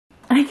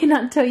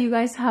cannot tell you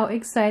guys how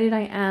excited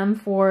I am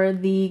for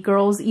the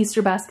girls'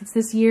 Easter baskets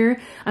this year.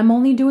 I'm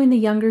only doing the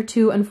younger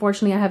two.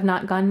 Unfortunately, I have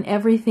not gotten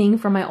everything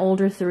for my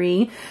older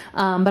three,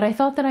 but I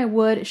thought that I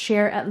would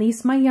share at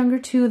least my younger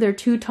two. They're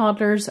two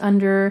toddlers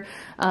under,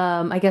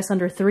 I guess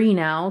under 3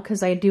 now,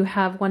 because I do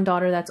have one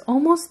daughter that's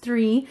almost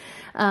 3.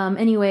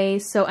 Anyway,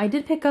 so I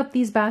did pick up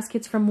these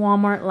baskets from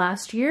Walmart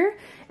last year,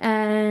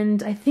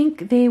 and I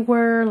think they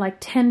were like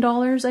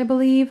 $10, I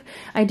believe.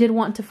 I did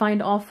want to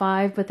find all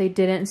 5, but they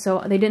didn't,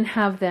 so they didn't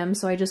have them,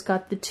 so I just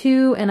got the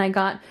 2, and I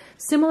got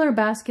similar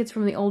baskets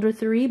from the older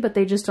 3, but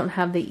they just don't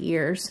have the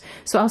ears.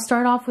 So I'll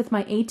start off with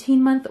my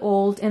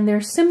 18-month-old, and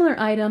they're similar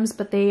items,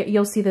 but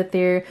you'll see that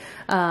they're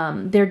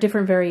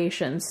different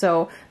variations.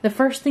 So the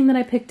first thing that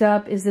I picked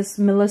up is this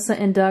Melissa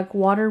and Doug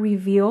Water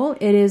Reveal.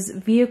 It is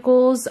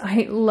vehicles.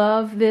 I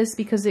love this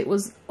because it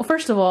was,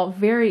 first of all,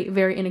 very,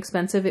 very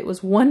inexpensive. It was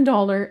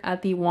 $1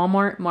 at the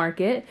Walmart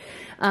market.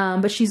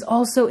 But she's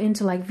also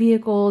into like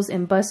vehicles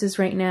and buses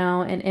right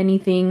now and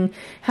anything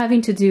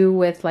having to do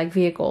with like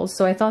vehicles.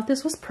 So I thought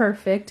this was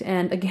perfect,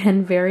 and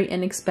again, very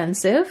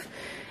inexpensive.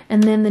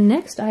 And then the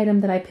next item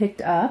that I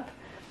picked up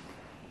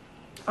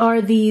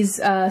are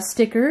these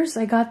stickers.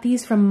 I got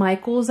these from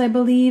Michael's, I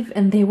believe,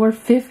 and they were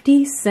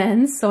 50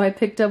 cents. So I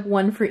picked up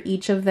one for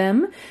each of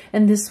them.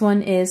 And this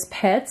one is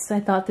pets. I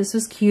thought this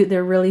was cute.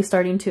 They're really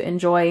starting to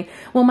enjoy,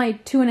 well, my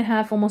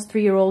 2.5, almost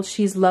 3-year-old,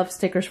 she's loved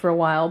stickers for a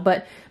while,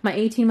 but my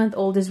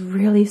 18-month-old is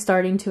really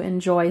starting to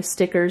enjoy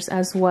stickers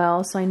as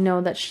well. So I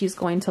know that she's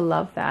going to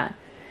love that.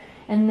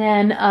 And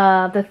then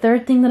the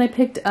third thing that I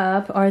picked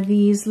up are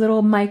these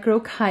little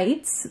micro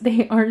kites.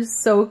 They are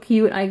so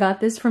cute. I got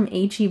this from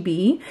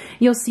H-E-B.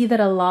 You'll see that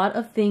a lot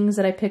of things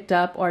that I picked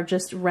up are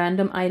just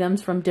random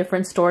items from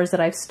different stores that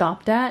I've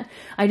stopped at.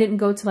 I didn't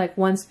go to like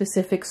one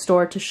specific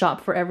store to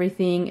shop for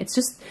everything. It's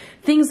just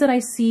things that I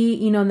see,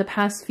 you know, in the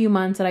past few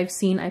months that I've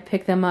seen. I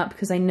pick them up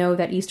because I know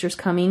that Easter's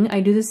coming. I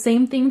do the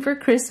same thing for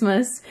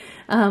Christmas.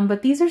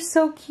 But these are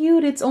so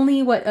cute. It's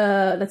only what,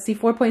 let's see,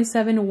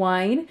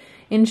 4.7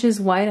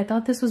 inches wide. I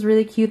thought this was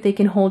really cute. They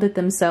can hold it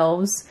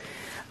themselves.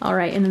 All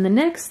right, and then the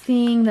next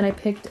thing that I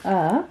picked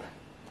up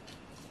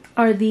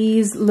are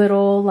these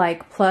little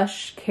like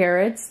plush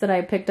carrots that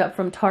I picked up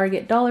from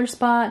Target Dollar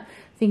Spot.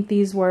 I think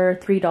these were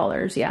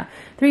 $3. Yeah,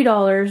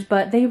 $3,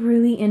 but they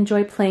really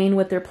enjoy playing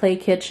with their play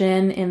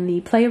kitchen in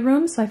the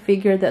playroom, so I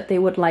figured that they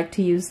would like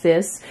to use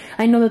this.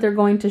 I know that they're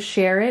going to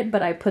share it,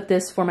 but I put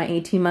this for my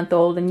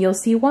 18-month-old, and you'll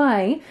see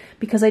why,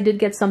 because I did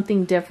get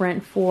something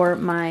different for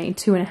my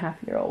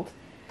 2.5-year-old.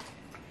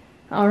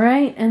 All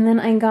right, and then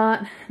I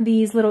got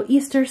these little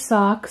Easter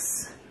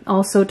socks,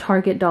 also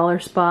Target Dollar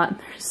Spot.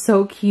 They're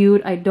so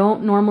cute. I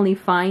don't normally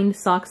find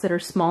socks that are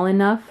small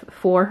enough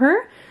for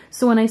her.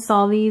 So when I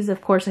saw these,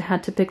 of course, I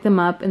had to pick them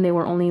up, and they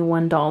were only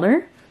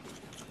 $1.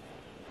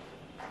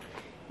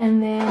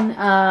 And then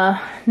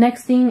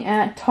next thing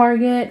at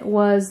Target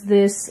was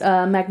this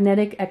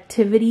magnetic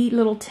activity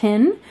little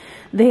tin.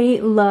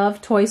 They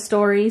love Toy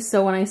Story,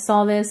 so when I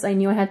saw this, I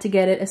knew I had to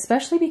get it,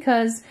 especially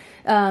because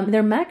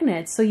they're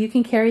magnets, so you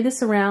can carry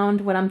this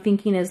around. What I'm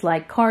thinking is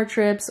like car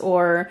trips,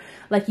 or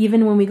like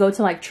even when we go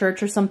to like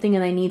church or something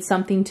and I need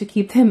something to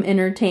keep them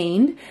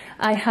entertained.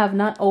 I have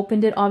not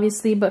opened it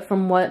obviously, but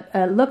from what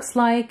it looks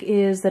like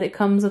is that it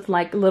comes with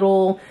like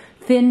little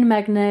thin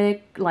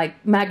magnetic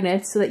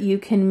magnets so that you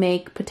can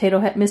make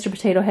Mr.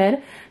 Potato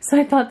Head. So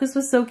I thought this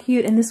was so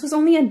cute, and this was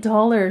only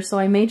 $1, so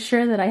I made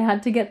sure that I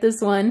had to get this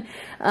one.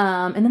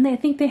 And then I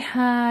think they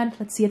had,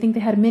 let's see, I think they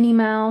had Minnie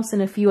Mouse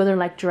and a few other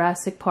like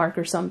Jurassic Park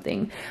or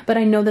something. But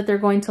I know that they're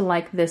going to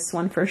like this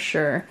one for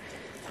sure.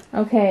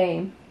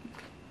 Okay.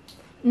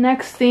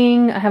 Next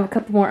thing, I have a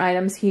couple more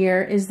items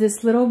here, is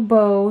this little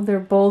bow. They're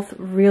both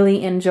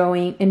really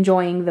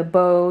enjoying the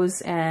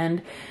bows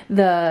and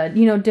the,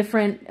 you know,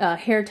 different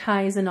hair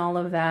ties and all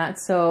of that.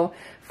 So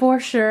for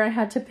sure, I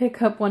had to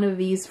pick up one of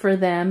these for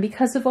them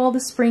because of all the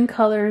spring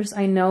colors.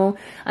 I know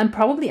I'm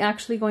probably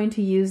actually going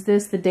to use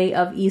this the day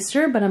of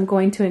Easter, but I'm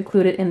going to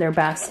include it in their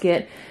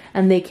basket,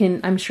 and they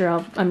can, I'm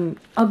sure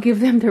I'll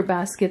give them their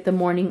basket the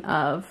morning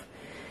of.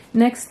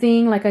 Next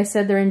thing, like I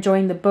said, they're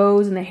enjoying the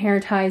bows and the hair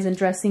ties and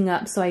dressing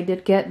up, so I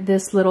did get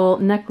this little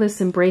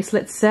necklace and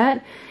bracelet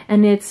set,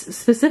 and it's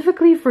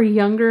specifically for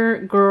younger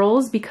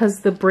girls because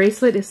the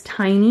bracelet is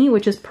tiny,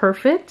 which is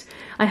perfect.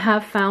 I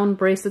have found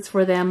bracelets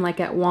for them like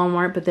at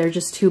Walmart, but they're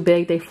just too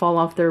big. They fall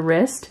off their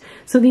wrist.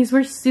 So these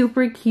were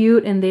super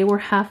cute, and they were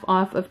half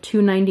off of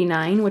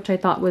 $2.99, which I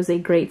thought was a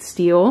great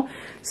steal.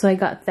 So I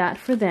got that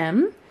for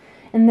them.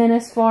 And then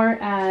as far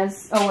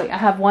as, oh wait, I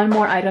have one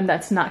more item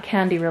that's not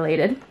candy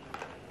related.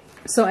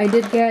 So I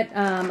did get,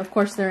 of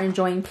course, they're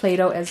enjoying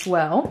Play-Doh as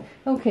well.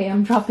 Okay,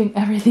 I'm dropping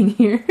everything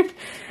here.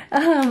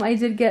 I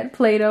did get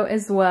Play-Doh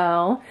as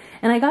well.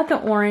 And I got the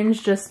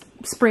orange, just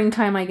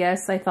springtime, I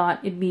guess. I thought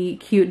it'd be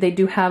cute. They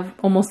do have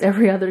almost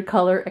every other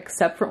color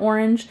except for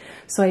orange.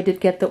 So I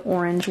did get the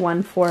orange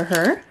one for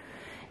her.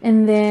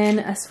 And then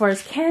as far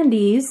as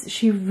candies,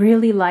 she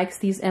really likes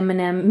these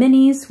M&M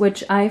minis,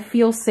 which I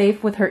feel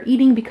safe with her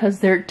eating because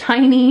they're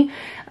tiny.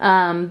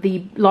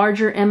 The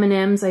larger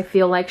M&Ms I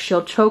feel like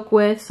she'll choke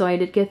with, so I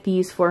did get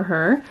these for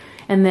her.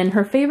 And then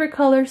her favorite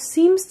color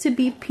seems to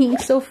be pink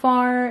so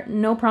far.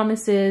 No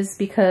promises,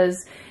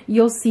 because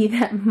you'll see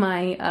that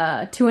my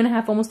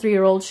 2.5, almost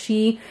 3-year-old,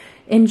 she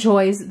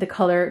enjoys the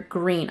color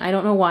green. I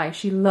don't know why.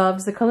 She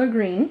loves the color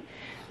green,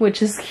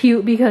 which is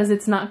cute because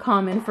it's not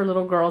common for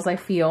little girls, I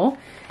feel.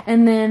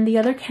 And then the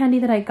other candy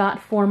that I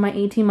got for my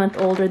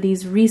 18-month-old are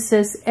these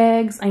Reese's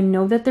eggs. I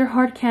know that they're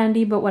hard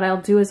candy, but what I'll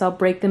do is I'll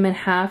break them in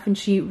half, and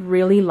she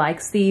really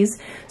likes these.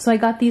 So I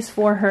got these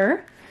for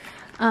her.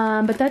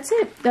 But that's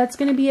it. That's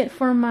going to be it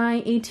for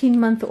my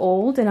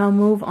 18-month-old, and I'll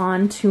move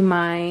on to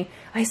my,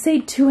 I say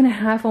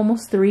 2.5,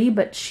 almost 3,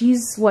 but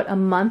she's, what, a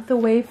month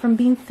away from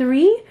being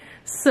 3?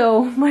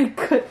 So, my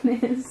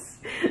goodness,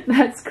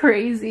 that's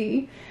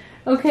crazy.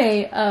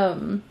 Okay,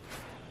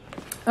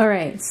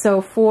 alright,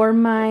 so for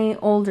my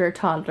older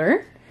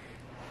toddler,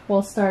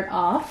 we'll start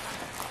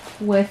off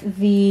with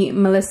the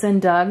Melissa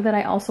and Doug that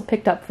I also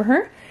picked up for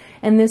her.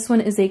 And this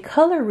one is a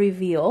color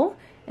reveal,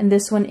 and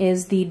this one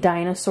is the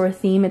dinosaur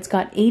theme. It's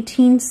got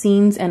 18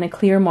 scenes and a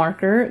clear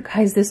marker.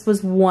 Guys, this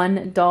was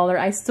 $1.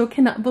 I still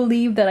cannot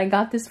believe that I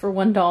got this for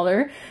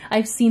 $1.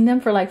 I've seen them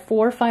for like $4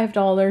 or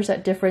 $5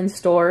 at different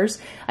stores.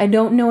 I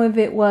don't know if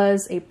it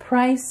was a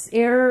price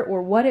error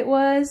or what it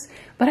was,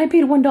 but I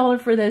paid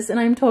 $1 for this, and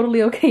I'm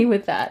totally okay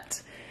with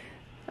that.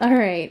 All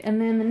right,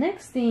 and then the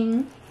next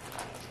thing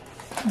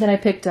that I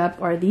picked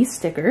up are these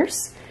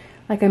stickers.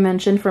 Like I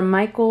mentioned, from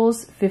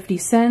Michael's, 50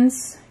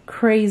 cents.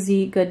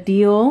 Crazy good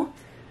deal.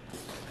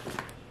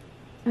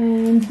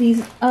 And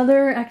these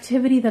other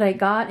activity that I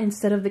got,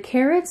 instead of the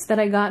carrots that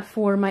I got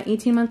for my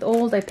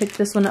 18-month-old, I picked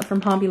this one up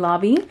from Hobby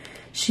Lobby.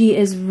 She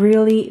is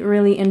really,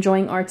 really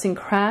enjoying arts and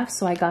crafts,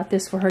 so I got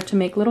this for her to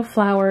make little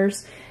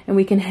flowers, and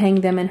we can hang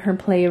them in her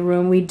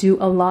playroom. We do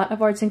a lot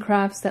of arts and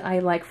crafts that I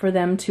like for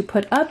them to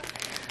put up,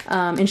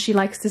 and she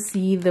likes to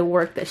see the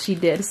work that she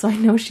did, so I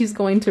know she's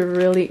going to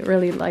really,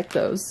 really like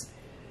those.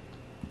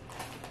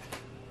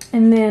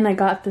 And then I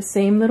got the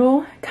same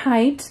little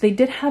kite. They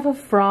did have a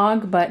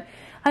frog, but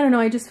I don't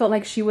know, I just felt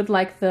like she would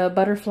like the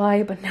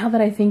butterfly, but now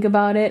that I think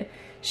about it,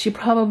 she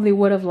probably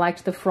would have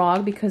liked the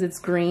frog because it's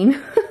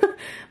green.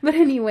 But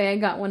anyway, I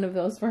got one of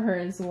those for her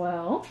as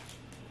well.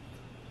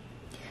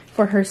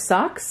 For her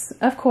socks,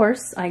 of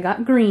course, I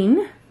got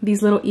green.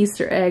 These little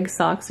Easter egg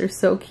socks are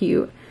so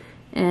cute,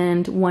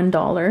 and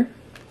 $1.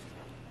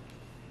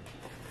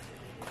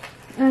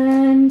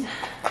 And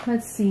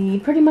let's see,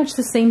 pretty much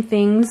the same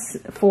things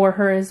for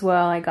her as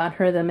well. I got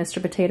her the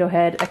Mr. Potato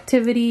Head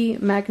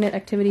magnet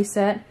activity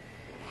set.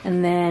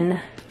 And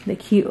then the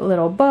cute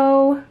little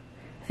bow.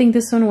 I think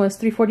this one was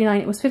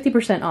 $3.49. It was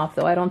 50% off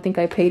though. I don't think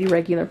I paid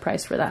regular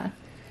price for that.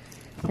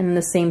 And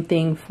the same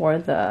thing for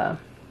the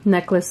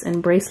necklace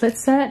and bracelet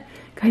set.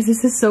 Guys,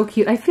 this is so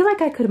cute. I feel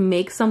like I could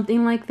make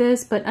something like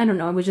this, but I don't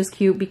know. It was just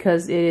cute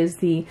because it is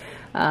the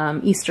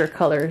Easter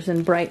colors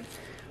and bright,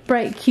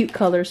 cute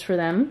colors for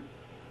them.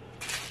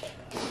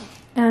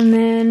 And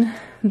then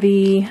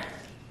the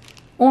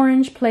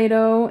orange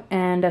Play-Doh.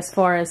 And as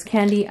far as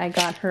candy, I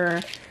got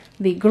her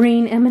the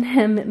green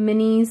M&M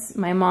minis.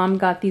 My mom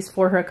got these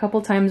for her a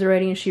couple times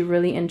already, and she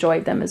really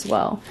enjoyed them as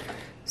well.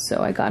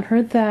 So I got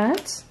her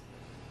that.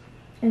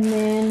 And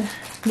then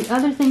the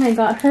other thing I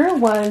got her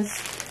was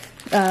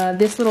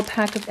this little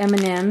pack of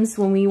M&Ms.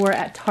 When we were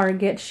at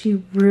Target,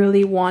 she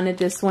really wanted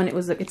this one.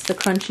 It's the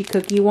crunchy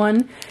cookie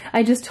one.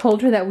 I just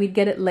told her that we'd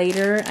get it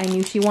later. I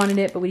knew she wanted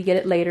it, but we'd get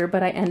it later,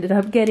 but I ended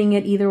up getting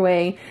it either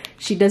way.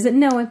 She doesn't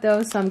know it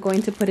though, so I'm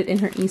going to put it in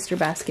her Easter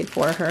basket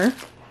for her.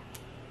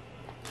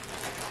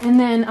 And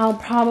then I'll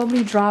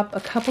probably drop a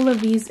couple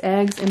of these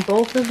eggs in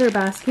both of their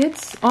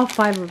baskets. All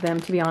 5 of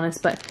them, to be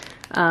honest, but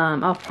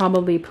I'll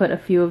probably put a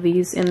few of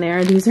these in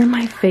there. These are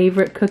my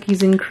favorite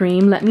cookies and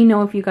cream. Let me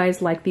know if you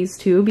guys like these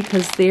too,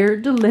 because they're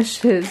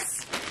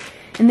delicious.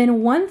 And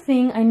then one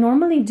thing, I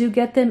normally do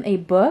get them a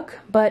book,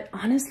 but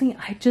honestly,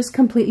 I just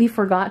completely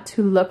forgot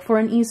to look for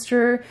an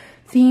Easter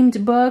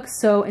themed book.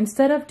 So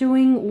instead of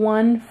doing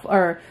one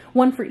for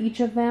each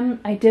of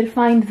them, I did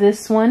find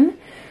this one.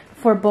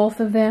 For both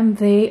of them,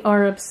 they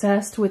are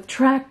obsessed with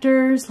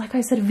tractors. Like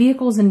I said,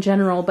 vehicles in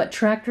general, but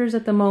tractors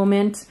at the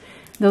moment.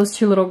 Those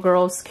 2 little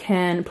girls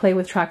can play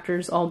with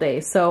tractors all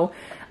day. So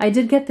I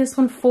did get this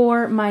one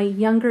for my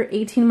younger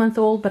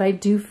 18-month-old, but I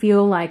do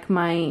feel like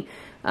my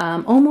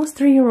almost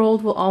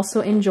 3-year-old will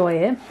also enjoy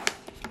it,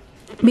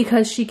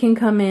 because she can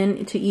come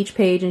in to each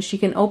page and she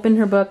can open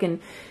her book and,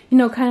 you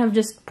know, kind of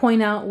just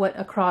point out what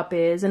a crop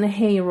is and a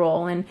hay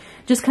roll, and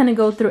just kind of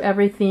go through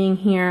everything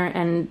here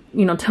and,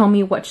 you know, tell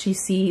me what she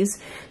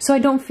sees. So I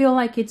don't feel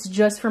like it's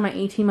just for my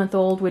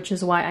 18-month-old, which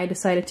is why I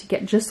decided to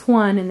get just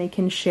one and they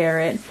can share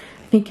it.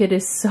 I think it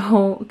is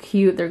so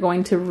cute. They're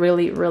going to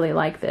really, really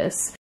like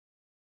this.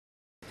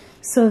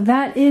 So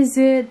that is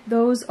it.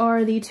 Those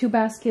are the 2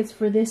 baskets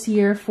for this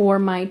year for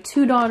my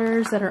 2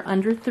 daughters that are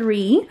under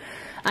 3.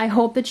 I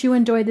hope that you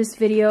enjoyed this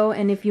video,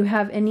 and if you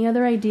have any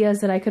other ideas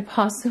that I could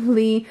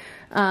possibly,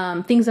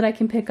 things that I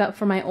can pick up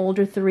for my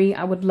older 3,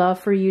 I would love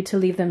for you to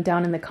leave them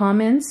down in the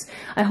comments.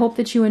 I hope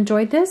that you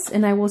enjoyed this,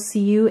 and I will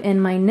see you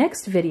in my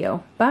next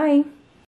video. Bye!